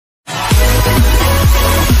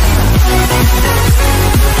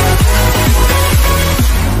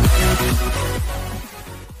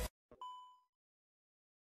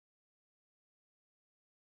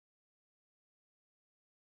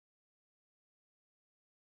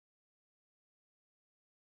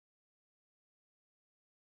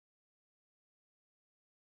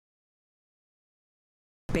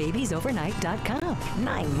babiesovernight.com.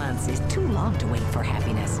 9 months is too long to wait for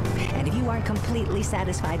happiness. And if you aren't completely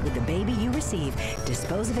satisfied with the baby you receive,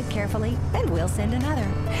 dispose of it carefully, and we'll send another.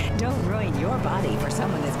 Don't ruin your body for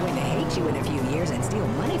someone that's going to hate you in a few years and steal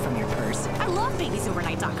money from your purse. I love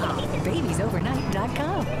babiesovernight.com.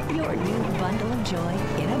 Babiesovernight.com. Your new bundle of joy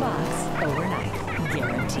in a box overnight.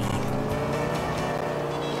 Guaranteed.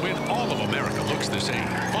 When all of America looks the same,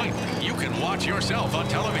 finally, you can watch yourself on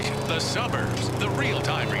television. The Suburbs, the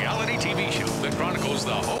real-time reality TV show that chronicles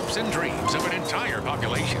the hopes and dreams of an entire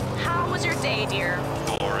population. How was your day, dear?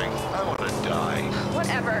 Boring. I want to die.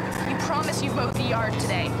 Whatever. You promise you mowed the yard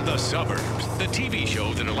today. The Suburbs, the TV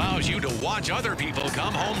show that allows you to watch other people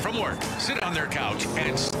come home from work, sit on their couch,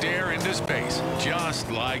 and stare into space, just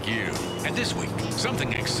like you. And this week,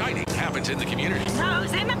 something exciting happens in the community.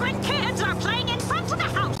 Those immigrant kids are playing in front of the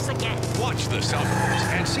house again. Watch The Suburbs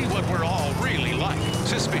and see what we're all really like.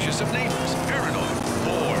 Suspicious of neighbors, paranoid,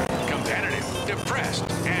 bored, competitive, depressed,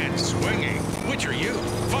 and swinging. Which are you?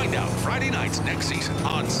 Find out Friday nights next season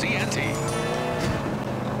on CNT.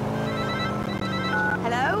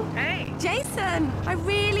 Hello? Hey! Jason, I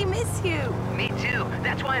really miss you. Me too.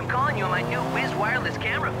 That's why I'm calling you on my new Wiz wireless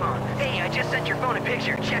camera phone. Hey, I just sent your phone a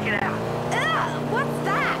picture. Check it out. Ugh, what's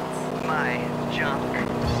that? My junk.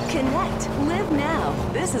 Connect. Live now.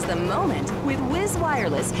 This is the moment. With Wiz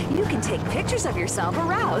Wireless, you can take pictures of yourself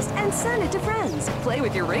aroused and send it to friends. Play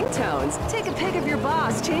with your ringtones. Take a pic of your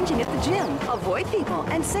boss changing at the gym. Avoid people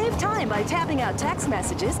and save time by tapping out text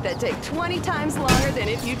messages that take 20 times longer than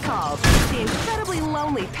if you'd called. The incredibly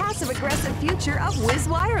lonely, passive-aggressive future of Wiz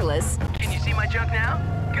Wireless. Can you see my junk now?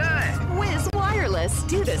 Good. Wiz Wireless.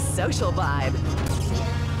 Do the social vibe.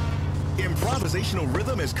 Improvisational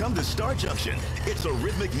rhythm has come to Star Junction. It's a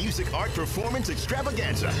rhythmic music art performance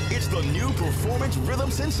extravaganza. It's the new performance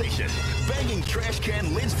rhythm sensation. Banging trash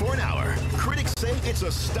can lids for an hour. Critics say it's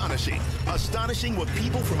astonishing. Astonishing what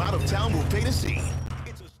people from out of town will pay to see.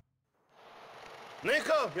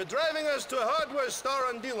 Nico, you're driving us to a hardware store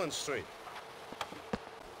on Dillon Street.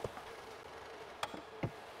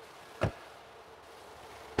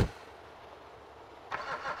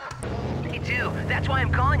 Too. That's why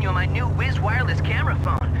I'm calling you on my new Wiz wireless camera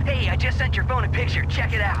phone. Hey, I just sent your phone a picture.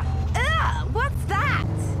 Check it out. Ugh, what's that?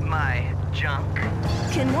 My junk.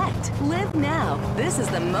 Connect. Live now. This is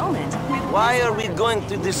the moment. Why are we going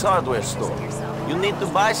to this hardware store? You need to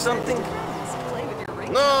buy something?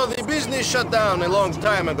 No, the business shut down a long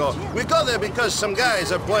time ago. We go there because some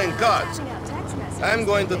guys are playing cards. I'm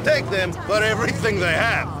going to take them for everything they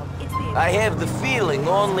have. I have the feeling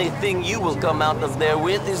only thing you will come out of there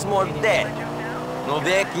with is more debt. No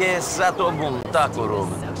vecchie sato buntakoro.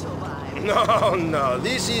 No,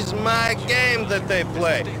 this is my game that they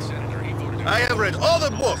play. I have read all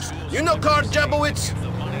the books. You know Card Jabowitz?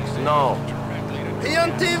 No. He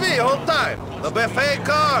on TV all time. The buffet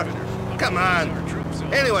car. Come on.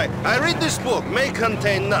 Anyway, I read this book, May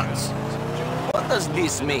Contain Nuts. What does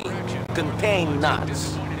this mean? Contain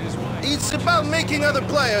nuts? It's about making other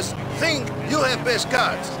players think you have best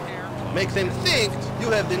cards. Make them think you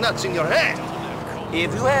have the nuts in your hand.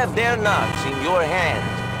 If you have their nuts in your hand,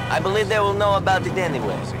 I believe they will know about it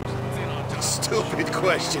anyway. Stupid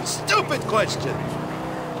question, stupid question.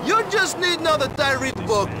 You just need to know that I read the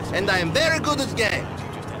book, and I am very good at games.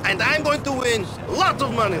 And I'm going to win a lot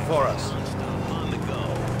of money for us. On the go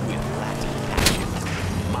with Latin passion.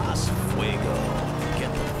 Mas Fuego.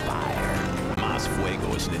 Get the fire. Mas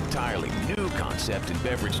Fuego is an entirely new concept in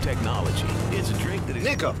beverage technology. It's a drink that is...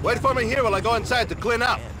 Nico, wait for me here while I go inside to clean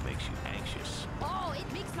up. ...makes you anxious. Oh,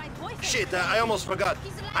 it makes my boyfriend... Shit, I almost forgot.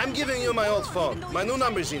 I'm giving you my old phone. My new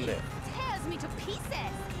number's in there. Tears me to pieces.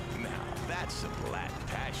 Now, that's some Latin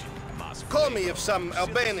passion. Mas Call Fuego. me if some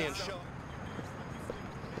Albanian show...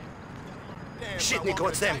 Shit, Nico,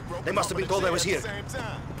 it's them. They must have been told I was here.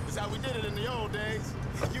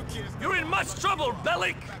 You're in much trouble,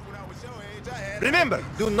 Bellic! Remember,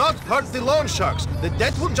 do not hurt the loan sharks. The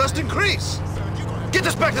debt will just increase. Get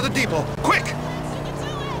us back to the depot, quick!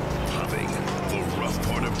 Puffing. The rough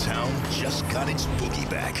part of town just got its boogie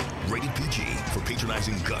back. Rated PG for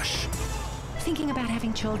patronizing gush. Thinking about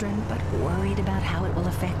having children, but worried about how it will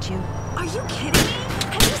affect you? Are you kidding me?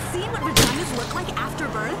 Have you seen what vaginas look like after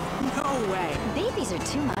birth? No way. Babies are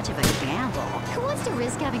too much of a gamble. Who wants to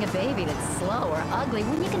risk having a baby that's slow or ugly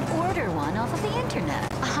when you can order one off of the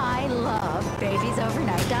internet? I love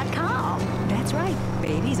babiesovernight.com. That's right,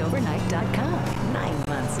 babiesovernight.com. 9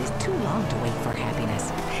 months is too long to wait for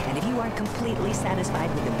happiness. And if you aren't completely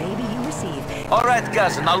satisfied with the baby you receive... All right,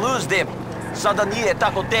 cousin, I'll lose them. Sadanie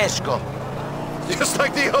tako teško. Just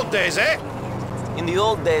like the old days, eh? In the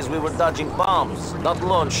old days, we were dodging bombs, not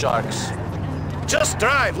loan sharks. Just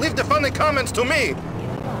drive. Leave the funny comments to me.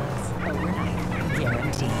 Overnight,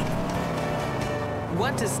 guaranteed.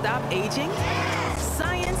 Want to stop aging?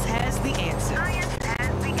 Science has the answer.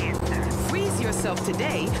 Freeze yourself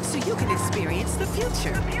today so you can experience the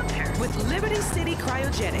future. With Liberty City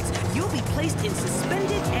Cryogenics, you'll be placed in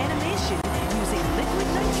suspended animation using liquid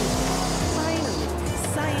nitrogen. Finally,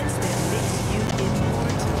 science that makes you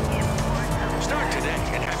immortal. Start today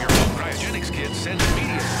and have your own cryogenics kit sent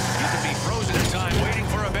immediately. You can be frozen in time waiting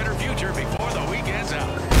for a better future before the weekend's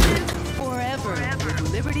out. Forever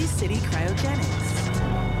with Liberty City Cryogenics.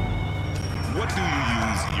 What do you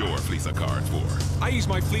use your Fleeca card for? I use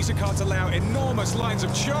my Fleeca card to lay out enormous lines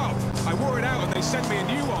of chop. I wore it out and they sent me a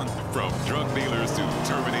new one. From drug dealers to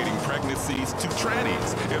terminating pregnancies to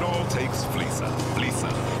trannies, it all takes Fleeca.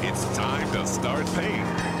 Fleeca, it's time to start paying.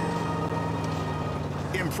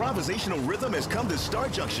 Improvisational rhythm has come to Star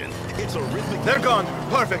Junction. It's a rhythmic... They're gone.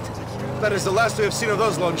 Perfect. That is the last we have seen of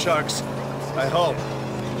those loan sharks. I hope.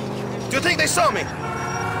 Do you think they saw me?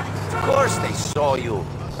 Of course they saw you.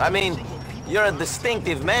 I mean, you're a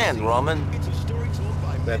distinctive man, Roman.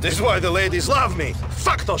 That is why the ladies love me.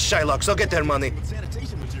 Fuck those Shylocks, they'll get their money.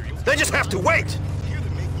 They just have to wait.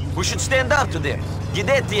 We should stand up to them.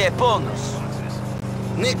 Gideti e ponos.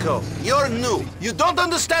 Nico, you're new. You don't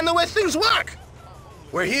understand the way things work.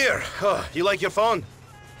 We're here. Oh, you like your phone?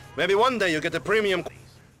 Maybe one day you'll get the premium...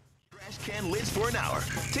 Trash can lids for an hour.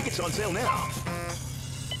 Tickets on sale now.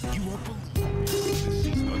 You won't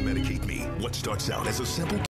believe... Unmedicate me. What starts out as a simple...